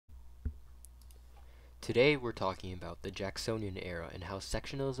Today we're talking about the Jacksonian Era and how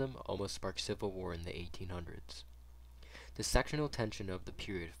sectionalism almost sparked civil war in the 1800s. The sectional tension of the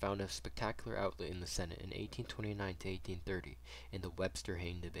period found a spectacular outlet in the Senate in 1829 to 1830 in the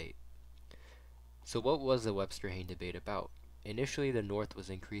Webster-Hayne Debate. So what was the Webster-Hayne Debate about? Initially, the North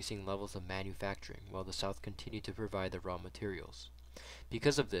was increasing levels of manufacturing, while the South continued to provide the raw materials.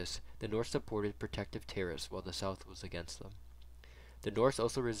 Because of this, the North supported protective tariffs while the South was against them. The North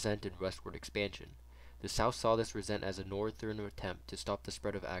also resented westward expansion. The South saw this resent as a northern attempt to stop the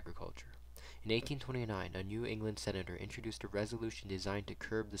spread of agriculture. In 1829, a New England senator introduced a resolution designed to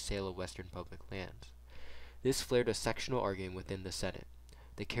curb the sale of western public lands. This flared a sectional argument within the Senate.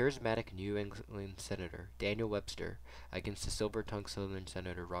 The charismatic New England senator, Daniel Webster, against the silver-tongued southern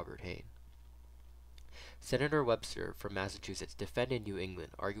senator Robert Hayne. Senator Webster from Massachusetts defended New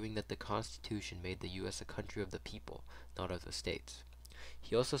England, arguing that the Constitution made the U.S. a country of the people, not of the states.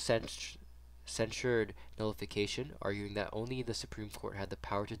 He also censured nullification, arguing that only the Supreme Court had the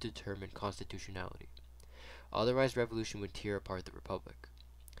power to determine constitutionality. Otherwise, revolution would tear apart the Republic.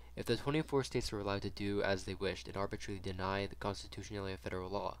 If the 24 states were allowed to do as they wished and arbitrarily deny the constitutionality of federal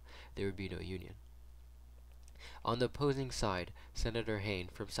law, there would be no union. On the opposing side, Senator Hayne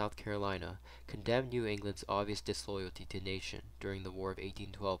from South Carolina condemned New England's obvious disloyalty to nation during the War of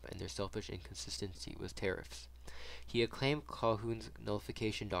 1812 and their selfish inconsistency with tariffs. He acclaimed Calhoun's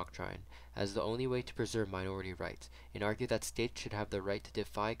nullification doctrine as the only way to preserve minority rights, and argued that states should have the right to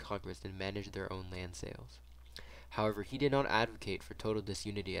defy Congress and manage their own land sales. However, he did not advocate for total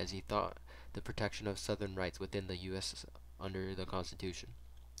disunity, as he thought the protection of Southern rights within the U.S. under the Constitution.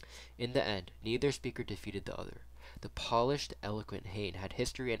 In the end, neither speaker defeated the other. The polished, eloquent Hayne had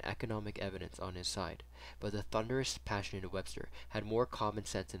history and economic evidence on his side, but the thunderous, passionate Webster had more common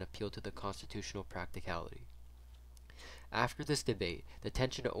sense and appealed to the constitutional practicality. After this debate, the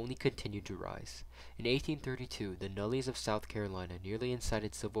tension only continued to rise. In 1832, the Nullies of South Carolina nearly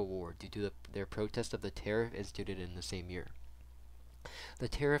incited civil war due to their protest of the tariff instituted in the same year. The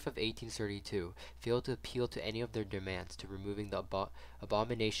tariff of 1832 failed to appeal to any of their demands to removing the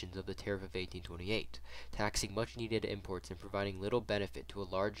abominations of the tariff of 1828, taxing much-needed imports and providing little benefit to a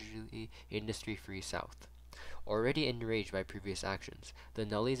largely industry-free South. Already enraged by previous actions, the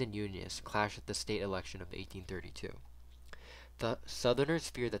Nullies and Unionists clashed at the state election of 1832. The Southerners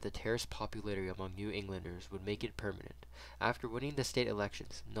feared that the tariff's popularity among New Englanders would make it permanent. After winning the state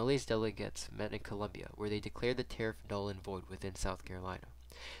elections, Nullies delegates met in Columbia, where they declared the tariff null and void within South Carolina.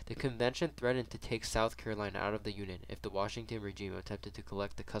 The convention threatened to take South Carolina out of the Union if the Washington regime attempted to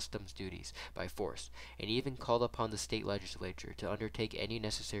collect the customs duties by force, and even called upon the state legislature to undertake any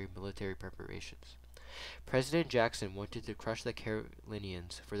necessary military preparations. President Jackson wanted to crush the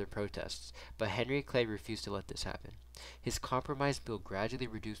Carolinians for their protests, but Henry Clay refused to let this happen. His compromise bill gradually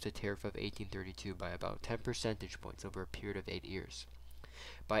reduced the tariff of 1832 by about 10 percentage points over a period of 8 years.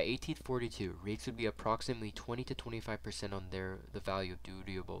 By 1842, rates would be approximately 20 to 25% on the value of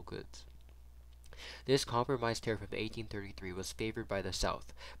dutiable goods. This compromise tariff of 1833 was favored by the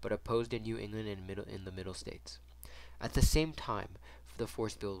South, but opposed in New England and in the Middle States. At the same time, the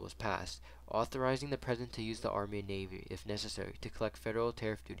force bill was passed, authorizing the president to use the Army and Navy, if necessary, to collect federal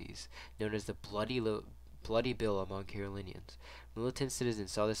tariff duties, known as the Bloody Bill among Carolinians. Militant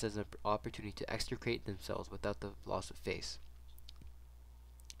citizens saw this as an opportunity to extricate themselves without the loss of face.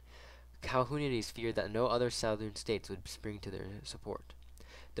 Calhounists feared that no other southern states would spring to their support.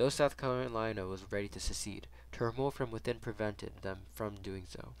 Though South Carolina was ready to secede, turmoil from within prevented them from doing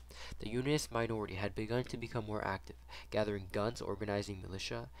so. The Unionist minority had begun to become more active, gathering guns, organizing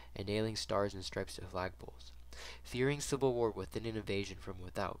militia, and nailing stars and stripes to flagpoles. Fearing civil war within an invasion from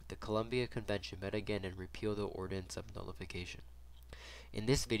without, the Columbia Convention met again and repealed the Ordinance of Nullification. In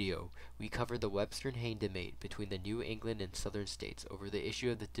this video, we cover the Webster-Hayne debate between the New England and Southern states over the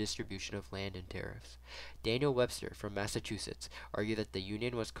issue of the distribution of land and tariffs. Daniel Webster from Massachusetts argued that the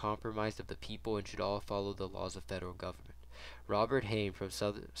Union was compromised of the people and should all follow the laws of federal government. Robert Hayne from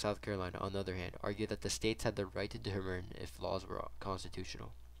South Carolina, on the other hand, argued that the states had the right to determine if laws were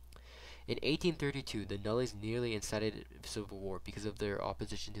constitutional. In 1832, the Nullies nearly incited civil war because of their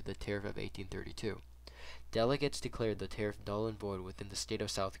opposition to the tariff of 1832. Delegates declared the tariff null and void within the state of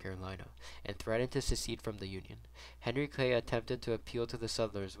South Carolina, and threatened to secede from the Union. Henry Clay attempted to appeal to the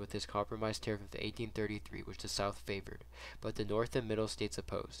Southerners with his compromise tariff of 1833, which the South favored, but the North and Middle states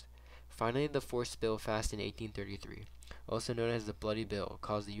opposed. Finally, the force bill passed in 1833, also known as the Bloody Bill,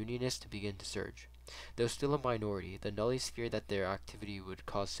 caused the Unionists to begin to surge. Though still a minority, the Nullies feared that their activity would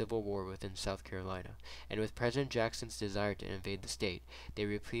cause civil war within South Carolina, and with President Jackson's desire to invade the state, they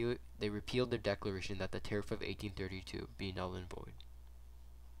repealed their declaration that the tariff of 1832 be null and void.